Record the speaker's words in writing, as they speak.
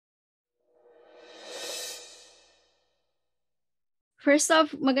First off,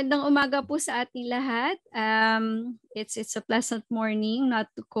 magandang umaga po sa ating lahat. It's a pleasant morning, not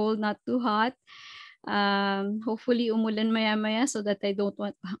too cold, not too hot. Hopefully umulan maya-maya so that I don't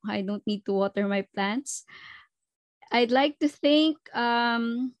need to water my plants. I'd like to thank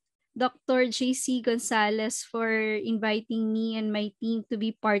Dr. JC Gonzalez for inviting me and my team to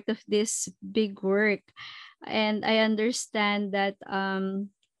be part of this big work. And I understand that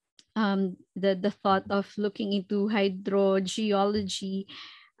the thought of looking into hydrogeology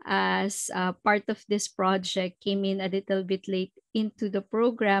as part of this project came in a little bit late into the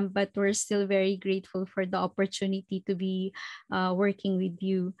program, but we're still very grateful for the opportunity to be working with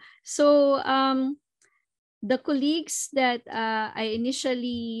you. So the colleagues that I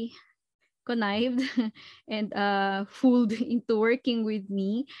initially connived and fooled into working with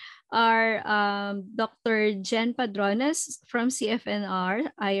me are Dr. Jen Padrones from CFNR,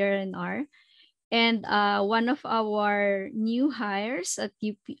 IRNR, and one of our new hires at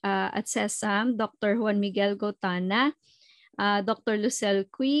CESAM, Dr. Juan Miguel Gotana, Dr. Lucelle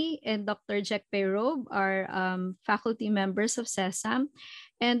Cui, and Dr. Jack Perob are faculty members of CESAM.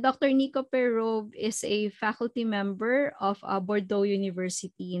 And Dr. Nico Perob is a faculty member of Bordeaux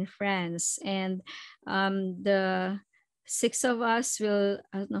University in France. And the six of us will,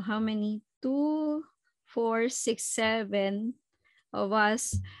 I don't know how many, 2, 4, 6, 7 of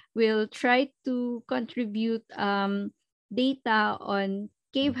us will try to contribute data on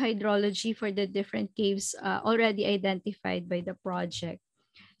cave hydrology for the different caves already identified by the project.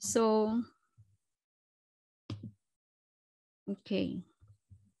 So, okay.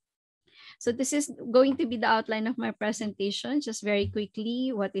 So this is going to be the outline of my presentation. Just very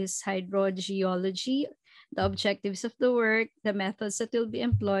quickly, what is hydrogeology, the objectives of the work, the methods that will be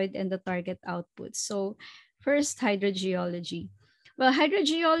employed, and the target outputs. So first, hydrogeology. Well,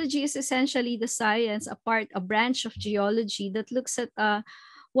 hydrogeology is essentially the science, a branch of geology that looks at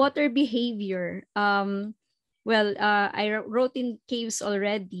water behavior. I wrote in caves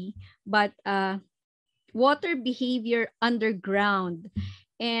already, but water behavior underground.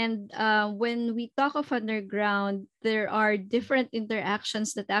 And when we talk of underground, there are different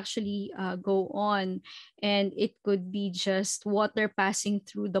interactions that actually go on. And it could be just water passing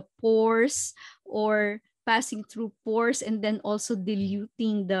through the pores or passing through pores and then also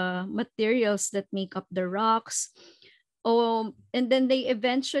diluting the materials that make up the rocks. And then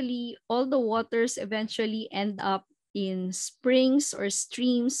all the waters eventually end up in springs or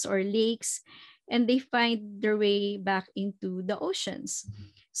streams or lakes, and they find their way back into the oceans.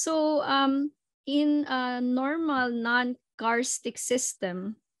 So in a normal non-karstic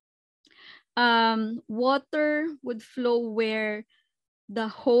system, water would flow where the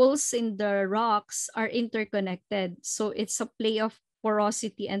holes in the rocks are interconnected. So it's a play of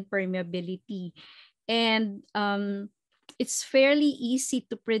porosity and permeability. And it's fairly easy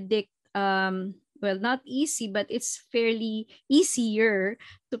to predict, well, not easy, but it's fairly easier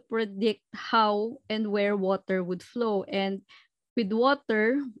to predict how and where water would flow. And with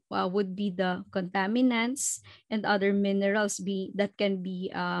water would be the contaminants and other minerals that can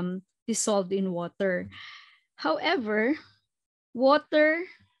be dissolved in water. However, water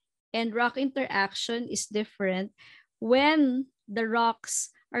and rock interaction is different when the rocks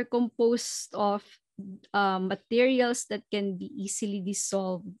are composed of materials that can be easily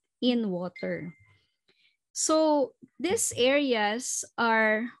dissolved in water. So these areas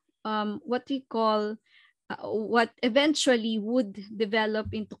are what we call what eventually would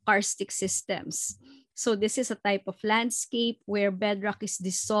develop into karstic systems. So this is a type of landscape where bedrock is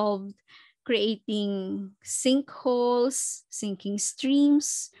dissolved, creating sinkholes, sinking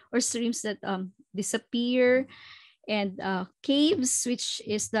streams, or streams that disappear, and caves, which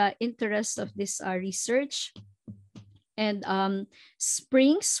is the interest of this research, and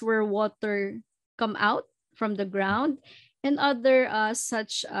springs where water come out from the ground, and other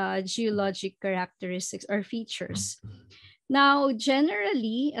such geologic characteristics or features. Now,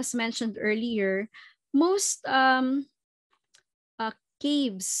 generally, as mentioned earlier, most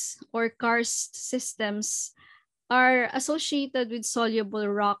caves or karst systems are associated with soluble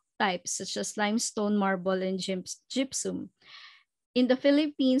rock types such as limestone, marble, and gypsum. In the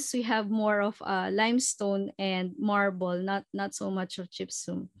Philippines, we have more of limestone and marble, not so much of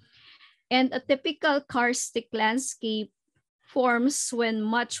gypsum. And a typical karstic landscape forms when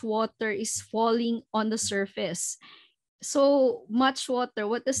much water is falling on the surface. So much water,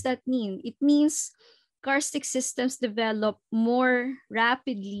 what does that mean? It means karstic systems develop more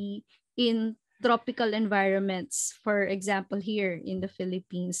rapidly in tropical environments. For example, here in the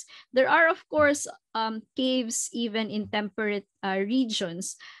Philippines. There are, of course, caves even in temperate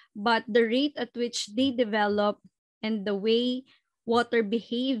regions, but the rate at which they develop and the way water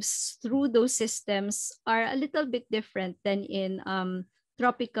behaves through those systems are a little bit different than in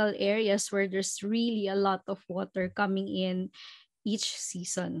tropical areas where there's really a lot of water coming in each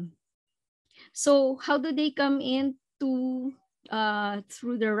season. So how do they come in through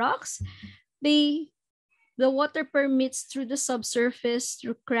the rocks? The water permeates through the subsurface,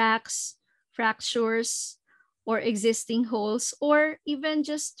 through cracks, fractures, or existing holes, or even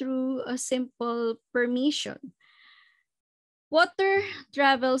just through a simple permeation. Water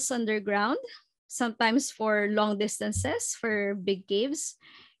travels underground, sometimes for long distances, for big caves,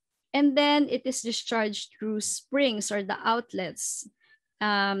 and then it is discharged through springs or the outlets,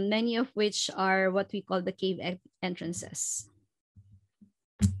 many of which are what we call the cave entrances.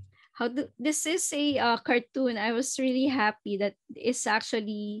 This is a cartoon. I was really happy that it's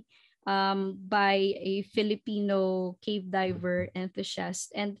actually by a Filipino cave diver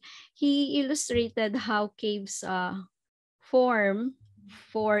enthusiast, and he illustrated how caves form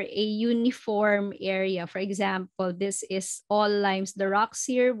for a uniform area. For example, this is all limes. The rocks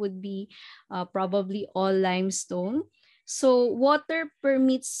here would be probably all limestone. So water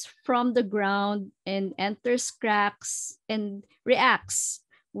permeates from the ground and enters cracks and reacts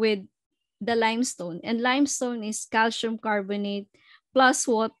with the limestone. And limestone is calcium carbonate plus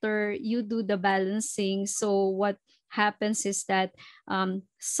water. You do the balancing. So what happens is that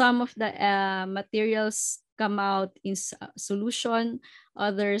some of the materials come out in solution,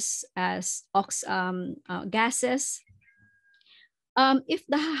 others as gases. If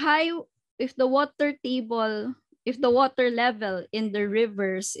the water table, if the water level in the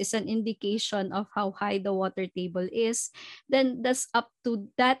rivers is an indication of how high the water table is, then that's up to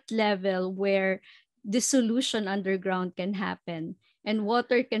that level where dissolution underground can happen, and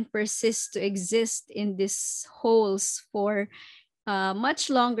water can persist to exist in these holes for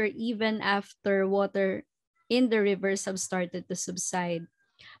much longer, even after water in the rivers have started to subside.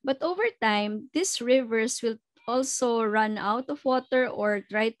 But over time, these rivers will also run out of water or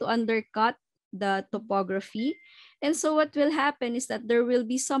try to undercut the topography. And so what will happen is that there will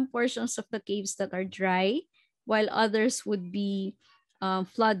be some portions of the caves that are dry, while others would be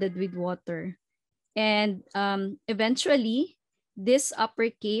flooded with water. And eventually, these upper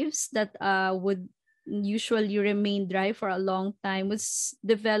caves that would usually remain dry for a long time would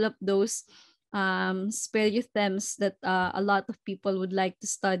develop those speleothems that a lot of people would like to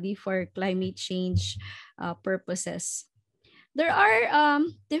study for climate change purposes. There are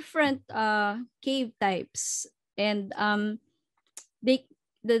different cave types, and they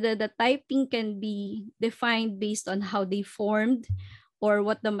the typing can be defined based on how they formed or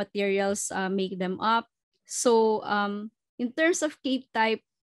what the materials make them up. So in terms of cave type,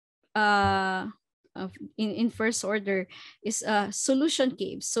 in first order is solution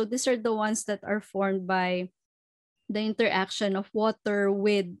caves. So these are the ones that are formed by the interaction of water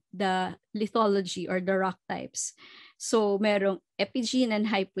with the lithology or the rock types. So merong epigene and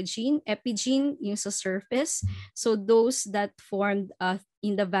hypogene. Epigene yung sa surface. So those that formed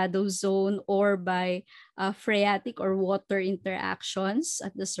in the vadose zone or by phreatic or water interactions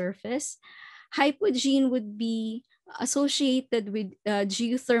at the surface. Hypogene would be associated with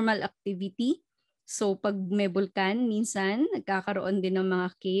geothermal activity. So pag may vulkan, minsan nagkakaroon din ng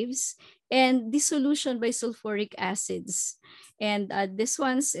mga caves, and dissolution by sulfuric acids. And this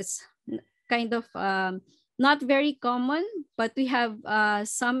one's, it's kind of not very common, but we have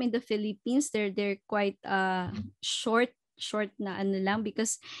some in the Philippines. They're quite short na ano lang,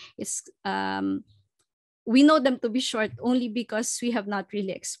 because it's we know them to be short only because we have not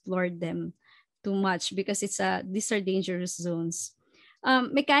really explored them too much, because these are dangerous zones.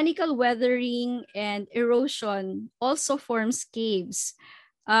 Mechanical weathering and erosion also forms caves.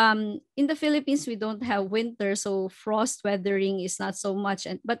 In the Philippines, we don't have winter, so frost weathering is not so much.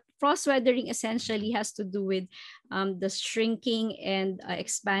 But frost weathering essentially has to do with the shrinking and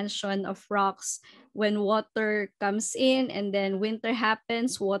expansion of rocks. When water comes in and then winter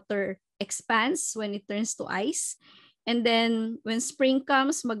happens, water expands when it turns to ice. And then when spring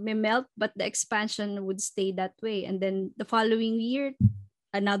comes, magme-melt, but the expansion would stay that way. And then the following year,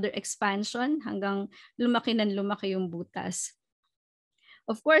 another expansion hanggang lumaki yung butas.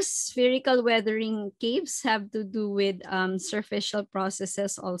 Of course, spherical weathering caves have to do with surficial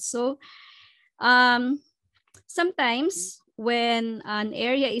processes also. Sometimes when an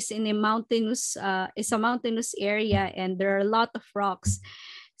area is in a mountainous area and there are a lot of rocks,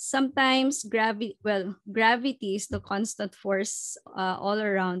 sometimes gravity is the constant force all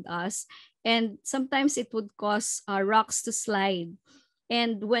around us, and sometimes it would cause rocks to slide.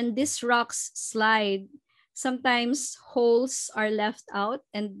 And when these rocks slide, sometimes holes are left out,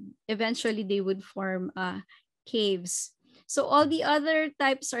 and eventually they would form caves. So all the other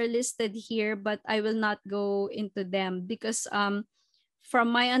types are listed here, but I will not go into them because from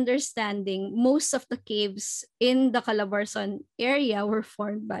my understanding, most of the caves in the Calabarzon area were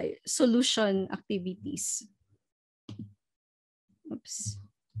formed by solution activities. Oops.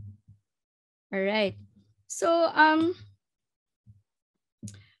 All right. So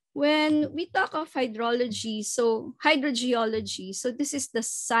when we talk of hydrology, so hydrogeology, so this is the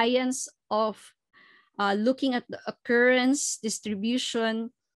science of looking at the occurrence, distribution,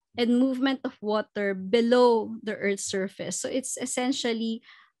 and movement of water below the Earth's surface. So it's essentially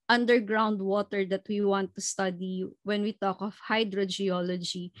underground water that we want to study when we talk of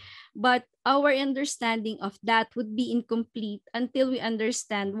hydrogeology. But our understanding of that would be incomplete until we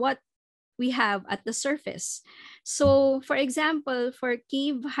understand what we have at the surface. So for example, for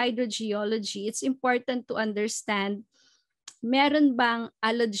cave hydrogeology, it's important to understand meron bang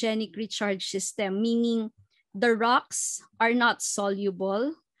allogenic recharge system, meaning the rocks are not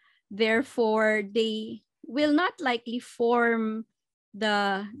soluble, therefore they will not likely form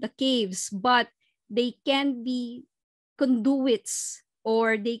the caves, but they can be conduits,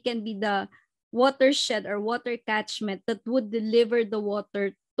 or they can be the watershed or water catchment that would deliver the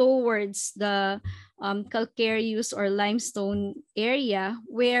water towards the calcareous or limestone area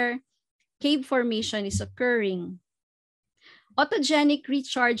where cave formation is occurring. Autogenic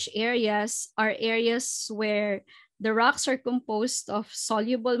recharge areas are areas where the rocks are composed of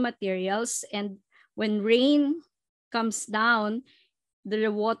soluble materials, and when rain comes down, the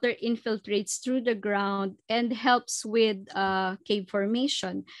water infiltrates through the ground and helps with cave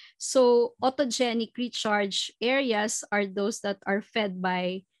formation. So autogenic recharge areas are those that are fed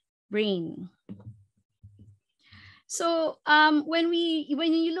by rain. So when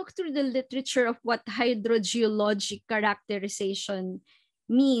you look through the literature of what hydrogeologic characterization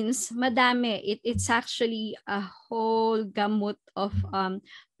means, madami. It's actually a whole gamut of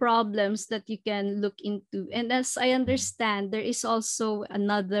problems that you can look into. And as I understand, there is also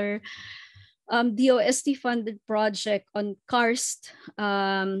another DOST funded project on karst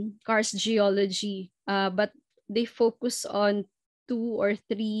geology, but they focus on 2 or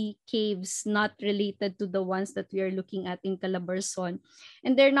 3 caves not related to the ones that we are looking at in Calabarzon.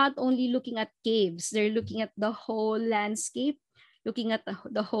 And they're not only looking at caves, they're looking at the whole landscape, looking at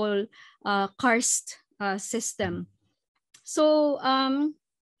the whole karst system. So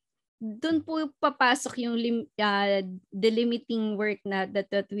doon po papasok yung delimiting work na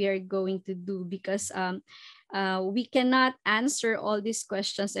that we are going to do, because we cannot answer all these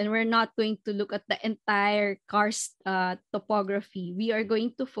questions, and we're not going to look at the entire karst topography. We are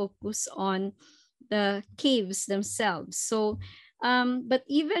going to focus on the caves themselves. So but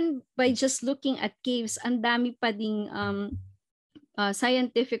even by just looking at caves, ang dami pa ding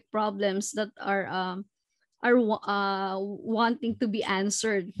scientific problems that are wanting to be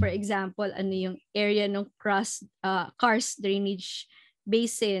answered. For example, ano yung area ng karst drainage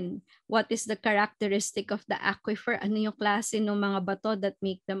basin? What is the characteristic of the aquifer? Ano yung klase ng mga bato that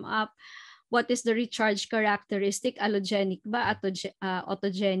make them up? What is the recharge characteristic? Allogenic ba?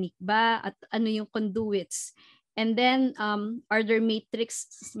 Autogenic ba? At ano yung conduits? And then, are there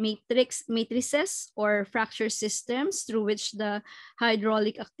matrices or fracture systems through which the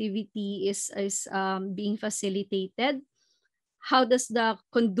hydraulic activity is being facilitated? How does the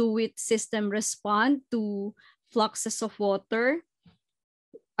conduit system respond to fluxes of water?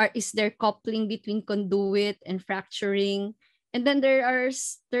 Is there coupling between conduit and fracturing? And then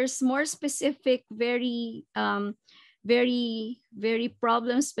there's more specific, very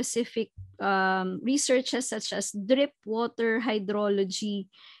problem specific researches such as drip water hydrology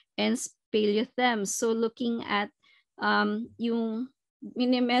and speleothem. So looking at yung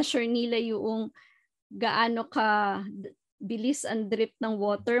mini-measure nila yung gaano ka bilis ang drip ng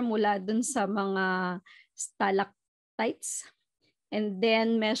water mula dun sa mga stalactites, and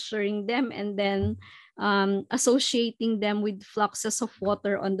then measuring them, and then associating them with fluxes of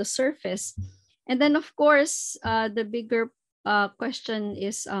water on the surface. And then, of course, the bigger question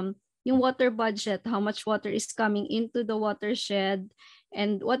is yung water budget, how much water is coming into the watershed,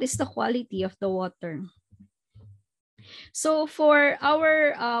 and what is the quality of the water. So for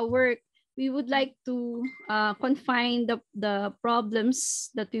our work, we would like to confine the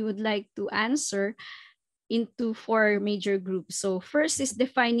problems that we would like to answer into 4 major groups. So first is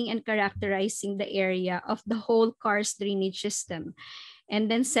defining and characterizing the area of the whole karst drainage system.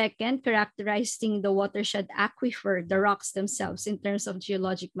 And then second, characterizing the watershed aquifer, the rocks themselves in terms of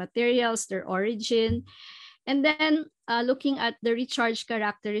geologic materials, their origin. And then looking at the recharge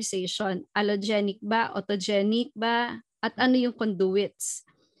characterization, allogenic ba, autogenic ba, at ano yung conduits.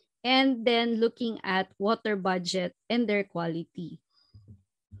 and then looking at water budget and their quality.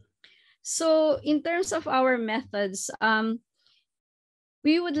 So in terms of our methods,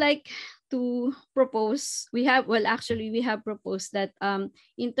 we would like to propose, we have proposed that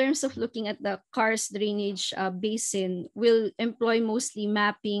in terms of looking at the karst drainage basin, we'll employ mostly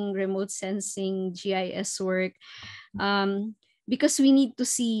mapping, remote sensing, GIS work, because we need to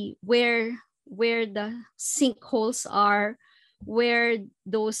see where the sinkholes are, where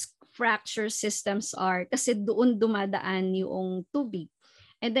those fracture systems are, kasi doon dumadaan yung tubig.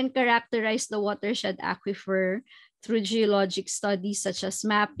 And then characterize the watershed aquifer through geologic studies such as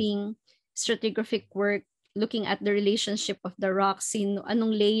mapping, stratigraphic work, looking at the relationship of the rocks,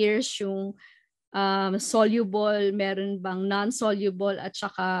 anong layers yung soluble, meron bang non-soluble, at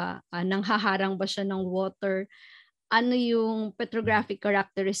saka nanghaharang ba siya ng water, ano yung petrographic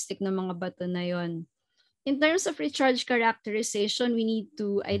characteristic ng mga bato na yon. In terms of recharge characterization, we need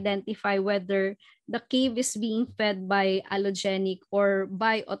to identify whether the cave is being fed by allogenic or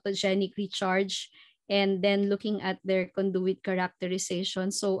by autogenic recharge, and then looking at their conduit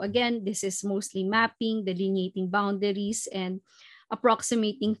characterization. So again, this is mostly mapping, delineating boundaries, and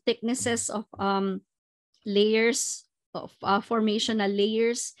approximating thicknesses of layers, of formational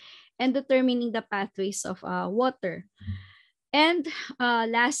layers, and determining the pathways of water. And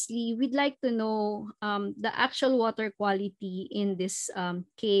lastly, we'd like to know the actual water quality in these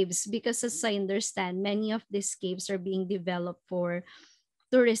caves, because as I understand, many of these caves are being developed for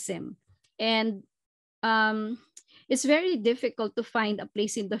tourism. And it's very difficult to find a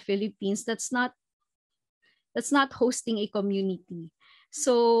place in the Philippines that's not hosting a community.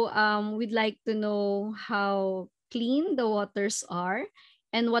 So we'd like to know how clean the waters are,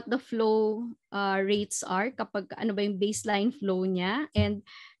 and what the flow rates are, kapag ano ba yung baseline flow niya, and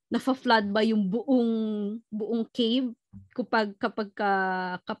nafa-flood ba yung buong cave kapag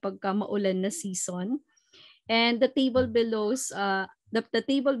maulan na season. And the table below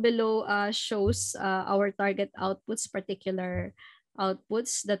shows our target outputs, particular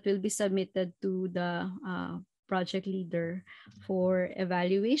outputs that will be submitted to the project leader for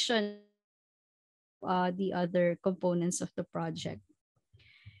evaluation, the other components of the project.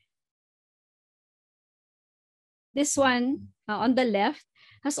 This one on the left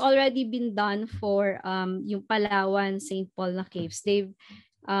has already been done for yung Palawan, St. Paul na caves. They've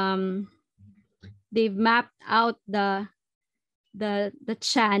mapped out the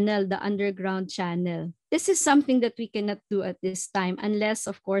channel, the underground channel. This is something that we cannot do at this time unless,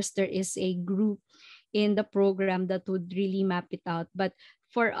 of course, there is a group in the program that would really map it out. But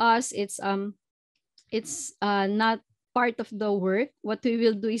for us, it's not part of the work. What we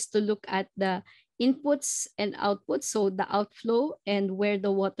will do is to look at the inputs and outputs, so the outflow and where the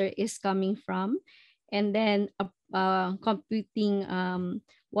water is coming from, and then computing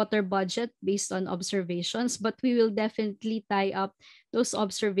water budget based on observations. But we will definitely tie up those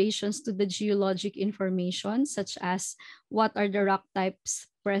observations to the geologic information, such as what are the rock types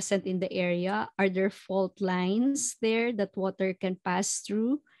present in the area, are there fault lines there that water can pass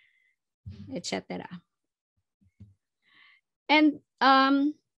through, etc. And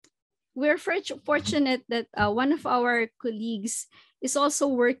we're fortunate that one of our colleagues is also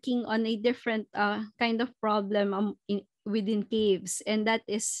working on a different kind of problem within caves, and that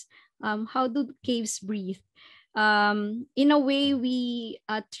is how do caves breathe? In a way, we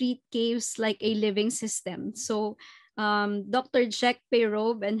treat caves like a living system. So Dr. Jack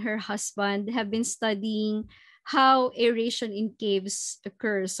Perob and her husband have been studying how aeration in caves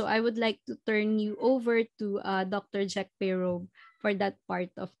occurs. So I would like to turn you over to Dr. Jack Perob for that part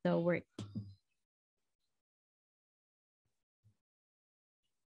of the work.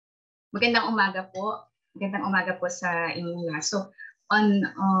 Magandang umaga po. Magandang umaga po sa inyo. So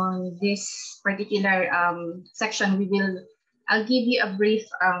on this particular section, I'll give you a brief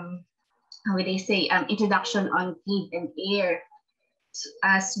how would I say introduction on cave and air. So,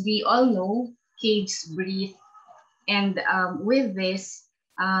 as we all know, caves breathe, and with this,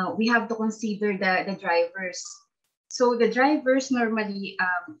 we have to consider the drivers. So the drivers normally,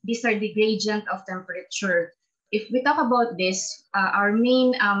 these are the gradient of temperature. If we talk about this, our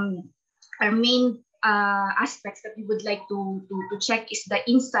main aspects that we would like to check is the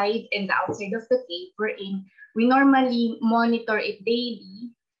inside and the outside of the cave, wherein we normally monitor it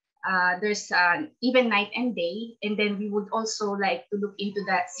daily. There's even night and day, and then we would also like to look into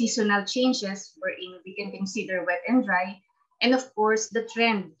the seasonal changes, wherein we can consider wet and dry, and of course the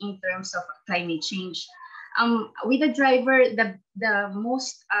trend in terms of climate change. With the driver, the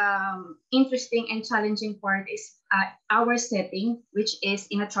most interesting and challenging part is our setting, which is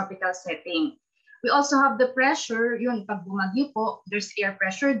in a tropical setting. We also have the pressure, yun, pag bumagyo po, there's air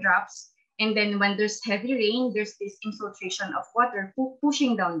pressure drops. And then when there's heavy rain, there's this infiltration of water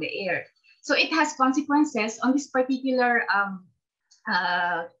pushing down the air. So it has consequences on this particular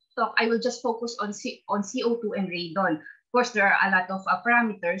talk. I will just focus on CO2 and radon. Of course, there are a lot of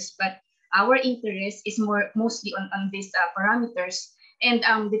parameters, but our interest is mostly on these parameters. And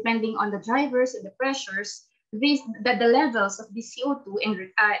depending on the drivers and the pressures, the levels of the CO2 and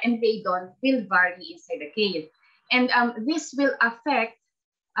radon will vary inside the cave. And this will affect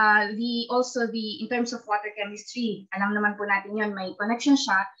in terms of water chemistry. Alam naman po natin yun, may connection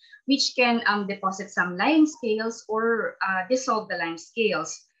siya, which can deposit some lime scales or dissolve the lime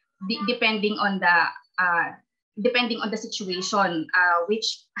scales, depending on the situation,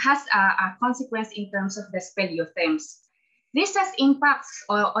 which has a consequence in terms of the speleothems. This has impacts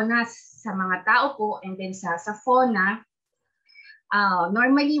on us sa mga tao po, and then sa fauna.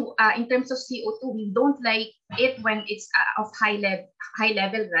 Normally, in terms of CO2, we don't like it when it's of high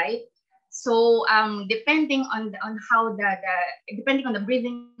level, right? So depending on depending on the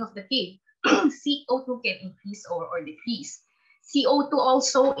breathing of the cave, CO2 can increase or decrease. CO2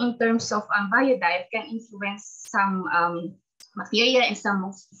 also, in terms of biodive, can influence some bacteria and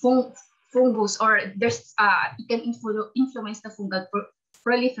some fungus, or it can influence the fungal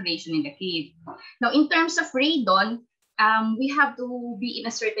proliferation in the cave. Now, in terms of radon, we have to be in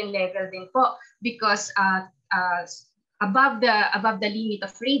a certain level din po, because above the limit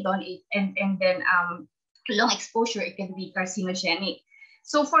of radon, and then long exposure, it can be carcinogenic.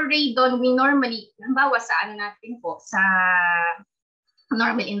 So for radon, we normally, halimbawa sa natin po, sa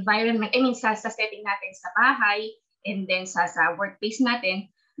normal environment, I mean sa setting natin sa bahay, and then sa workplace natin,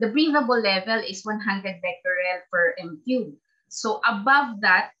 the breathable level is 100 becquerel per m3. So above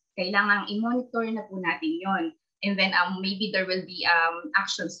that, kailangang i-monitor na po natin yon. And then maybe there will be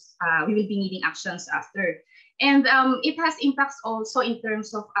actions, we will be needing actions after. And it has impacts also in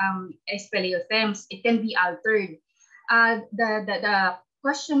terms of speleothems. It can be altered. The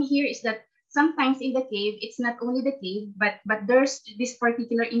question here is that sometimes in the cave, it's not only the cave, but there's this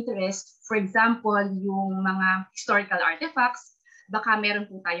particular interest. For example, yung mga historical artifacts. Baka meron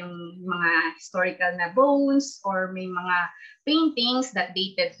po tayong mga historical na bones, or may mga paintings that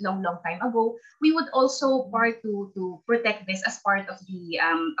dated long time ago. We would also part to protect this as part of the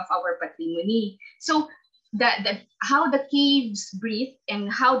of our patrimony. So how the caves breathe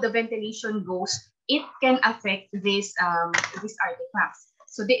and how the ventilation goes, it can affect these artifacts.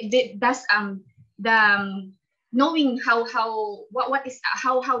 So that's knowing how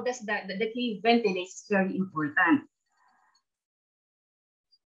does the cave ventilate is very important.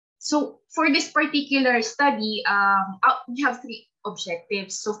 So for this particular study, we have 3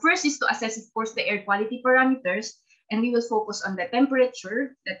 objectives. So first is to assess, of course, the air quality parameters, and we will focus on the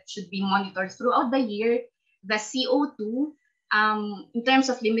temperature that should be monitored throughout the year, the CO2 in terms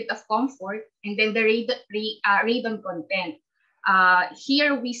of limit of comfort, and then the radon content.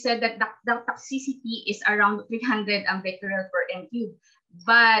 Here we said that the toxicity is around 300 becquerel per m3.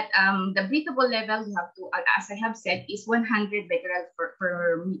 But the breathable level, we have to, as I have said, is 100 becquerel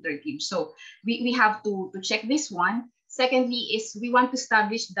per meter cube. So we have to check this one. Secondly is we want to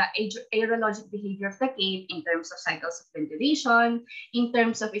establish the aerologic behavior of the cave in terms of cycles of ventilation, in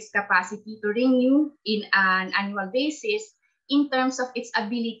terms of its capacity to renew in an annual basis, in terms of its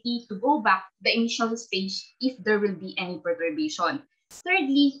ability to go back the initial stage if there will be any perturbation.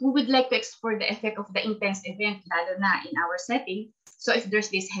 Thirdly, we would like to explore the effect of the intense event, lalo na in our setting. So if there's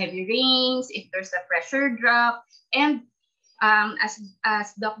these heavy rains, if there's a pressure drop, and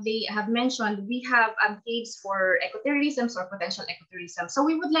as Doc Day have mentioned, we have caves for ecotourism or potential ecotourism. So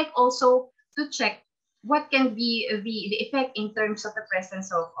we would like also to check what can be the effect in terms of the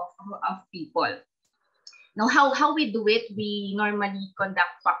presence of people. Now, how we do it, we normally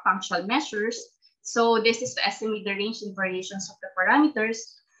conduct punctual measures. So this is to estimate the range and variations of the parameters.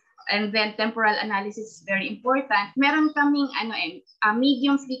 And then temporal analysis is very important. Meron kaming a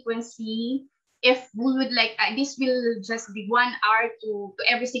medium frequency. If we would like, this will just be 1 hour to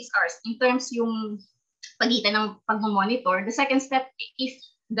every 6 hours in terms yung pagitan ng pag-monitor. The second step, if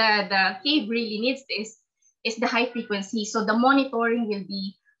the cave really needs this, is the high frequency. So the monitoring will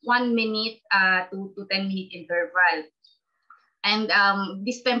be 1 minute to 10-minute interval. And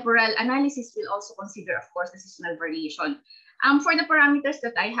this temporal analysis will also consider, of course, the seasonal variation. For the parameters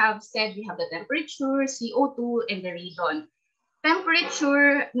that I have said, we have the temperature, CO2, and the radon.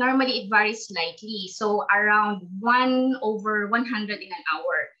 Temperature, normally it varies slightly. So around 1/100 in an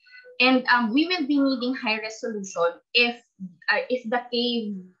hour. And we will be needing high resolution if the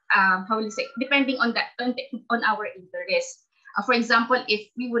cave, how will you say, depending on our interest. For example, if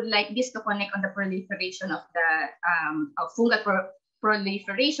we would like this to connect on the proliferation of the fungal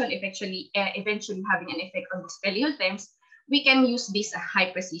proliferation, eventually having an effect on these pollutants, we can use this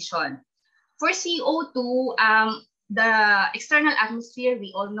high precision. For CO2, the external atmosphere,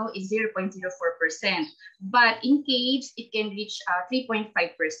 we all know, is 0.04%, but in caves, it can reach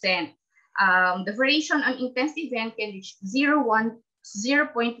 3.5%. The variation on intense event can reach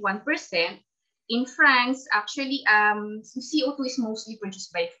 0.1%. In France, actually, CO2 is mostly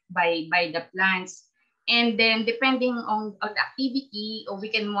produced by the plants. And then depending on the activity, we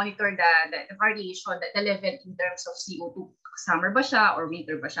can monitor the variation, the level in terms of CO2, summer ba siya or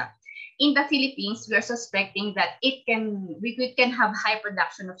winter ba siya. In the Philippines, we are suspecting that we can have high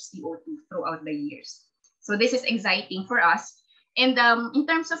production of CO2 throughout the years. So this is exciting for us. And in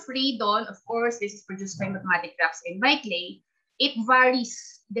terms of radon, of course, this is produced by magmatic rocks and by clay. It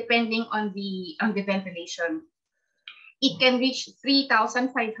varies depending on the ventilation. It can reach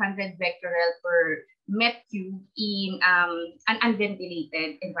 3,500 becquerel per met cube in an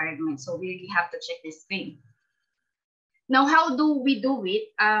unventilated environment. So we really have to check this thing. Now, how do we do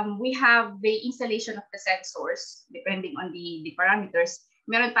it? We have the installation of the sensors depending on the parameters.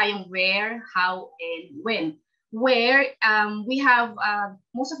 Meron tayong where, how, and when. Where we have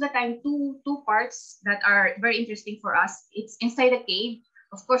most of the time two parts that are very interesting for us. It's inside the cave,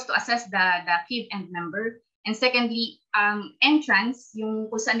 of course, to assess the cave end member. And secondly, entrance, yung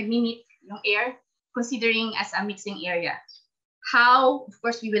kung saan nag-meet yung air, considering as a mixing area. How, of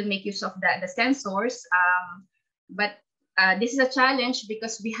course, we will make use of the sensors, but this is a challenge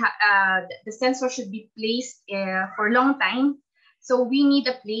because the sensor should be placed for a long time. So we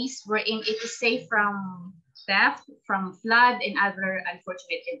need a place wherein it is safe from theft, from flood, and other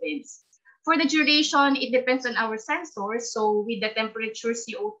unfortunate events. For the duration, it depends on our sensors. So with the temperature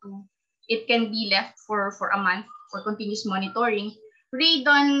CO2, it can be left for a month for continuous monitoring.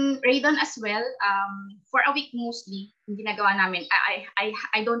 Radon as well, for a week mostly, yung ginagawa namin.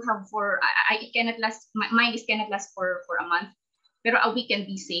 I don't have it cannot last, mine cannot last for a month, pero a week can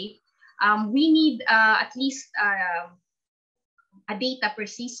be safe. We need at least a data per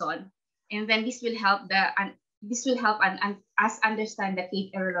season, and then this will help us understand the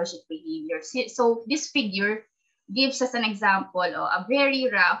cave aerologic behavior. So this figure gives us an example of a very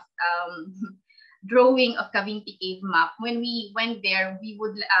rough drawing of Cavinti Cave map. When we went there, we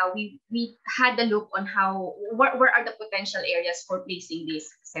had a look on where are the potential areas for placing this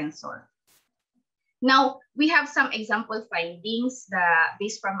sensor. Now, we have some example findings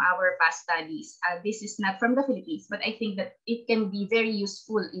based from our past studies. This is not from the Philippines, but I think that it can be very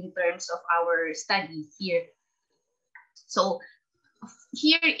useful in terms of our study here. So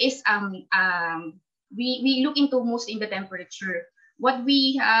here is we look into mostly in the temperature. What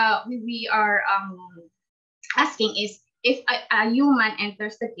we are asking is, if a human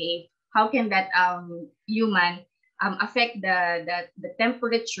enters the cave, how can that human affect the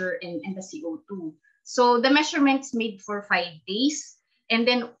temperature and the CO2? So the measurements made for 5 days, and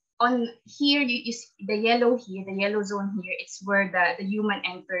then on here you see the yellow zone here. It's where the human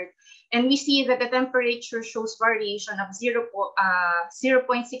entered, and we see that the temperature shows variation of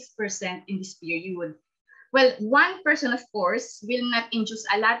 0.6% in this period. Well, one person, of course, will not induce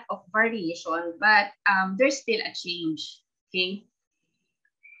a lot of variation, but there's still a change, okay?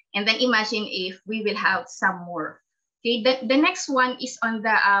 And then imagine if we will have some more. Okay, the next one is on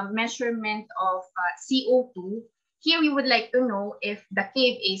the measurement of CO2. Here we would like to know if the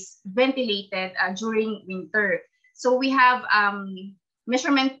cave is ventilated during winter. So we have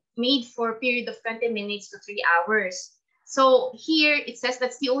measurement made for a period of 20 minutes to 3 hours. So here it says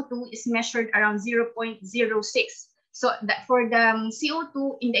that CO2 is measured around 0.06. So for the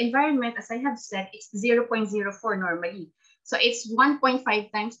CO2 in the environment, as I have said, it's 0.04 normally. So it's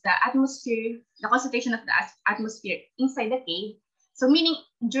 1.5 times the atmosphere, the concentration of the atmosphere inside the cave. So meaning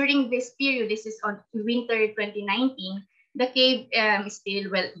during this period, this is on winter 2019, the cave is still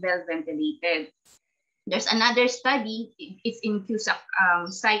well ventilated. There's another study, it's in Cusack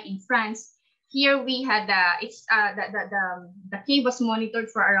site in France. Here we had the cave was monitored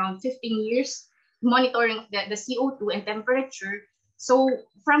for around 15 years, monitoring the CO2 and temperature. So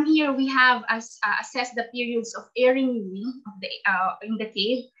from here, we have assessed the periods of air renewing of in the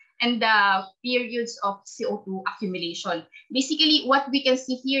cave and the periods of CO2 accumulation. Basically, what we can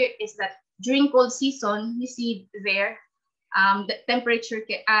see here is that during cold season, you see there, the temperature,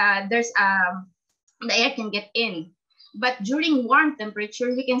 the air can get in. But during warm temperature,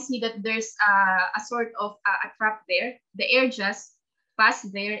 we can see that there's a sort of a trap there. The air just pass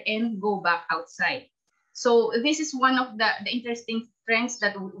there and go back outside. So this is one of the interesting trends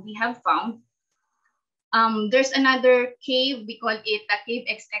that we have found. There's another cave, we call it a cave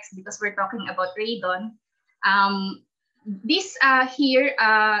XX because we're talking about radon. This here,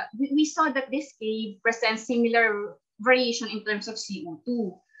 we saw that this cave presents similar variation in terms of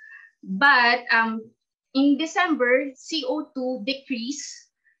CO2. But in December, CO2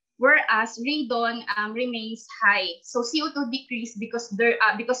 decreased, whereas radon remains high. So CO2 decreased because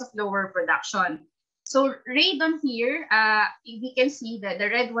of lower production. So radon here, we can see that the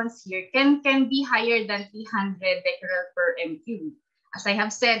red ones here can be higher than 300 becquerel per m3. As I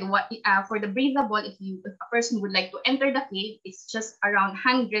have said, for the breathable, if a person would like to enter the cave, it's just around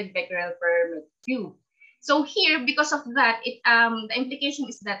 100 becquerel per m3. So here, because of that, the implication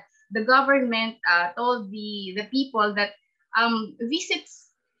is that the government told the people that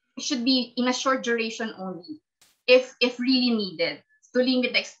visits should be in a short duration only, if really needed, to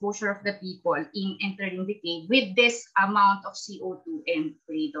limit the exposure of the people in entering the cave with this amount of CO2 and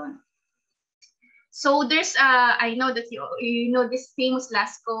radon. So there's, I know that you know this famous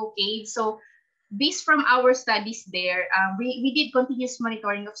Lascaux cave. So based from our studies there, we did continuous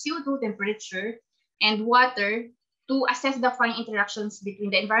monitoring of CO2, temperature, and water to assess the fine interactions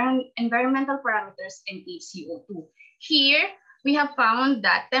between the environmental parameters and CO2. Here, we have found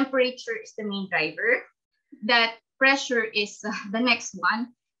that temperature is the main driver, that pressure is the next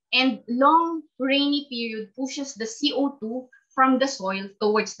one, and long rainy period pushes the CO2 from the soil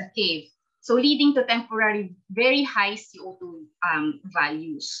towards the cave, so leading to temporary very high CO2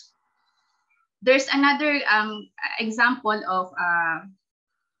 values. There's another example of,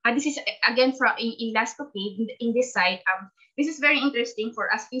 this is again from in Lascaux Cave, in this site. This is very interesting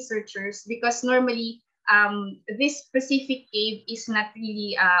for us researchers because normally this specific cave is not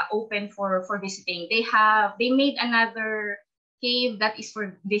really open for visiting. They made another cave that is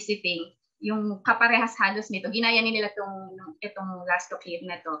for visiting. Yung kaparehas halos nito, ginaya nila itong Lascaux Cave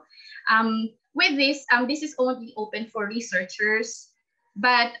na to. With this, this is only open for researchers,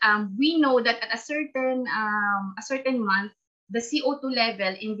 but we know that at a certain month, the CO2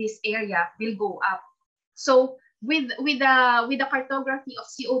 level in this area will go up. So with the cartography of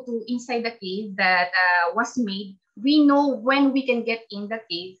CO2 inside the cave that was made, we know when we can get in the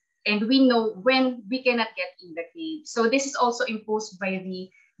cave and we know when we cannot get in the cave. So this is also imposed by the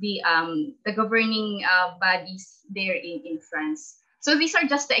governing bodies there in France. So these are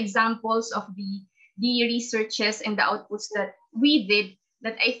just the examples of the researches and the outputs that we did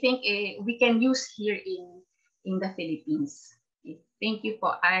that I think we can use here in the Philippines. Okay. Thank you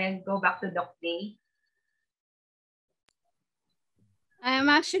po. I'll go back to Doc Day. I'm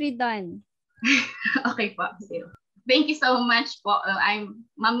actually done. Okay po. Thank you so much po. I'm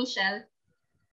Ma'am Michelle.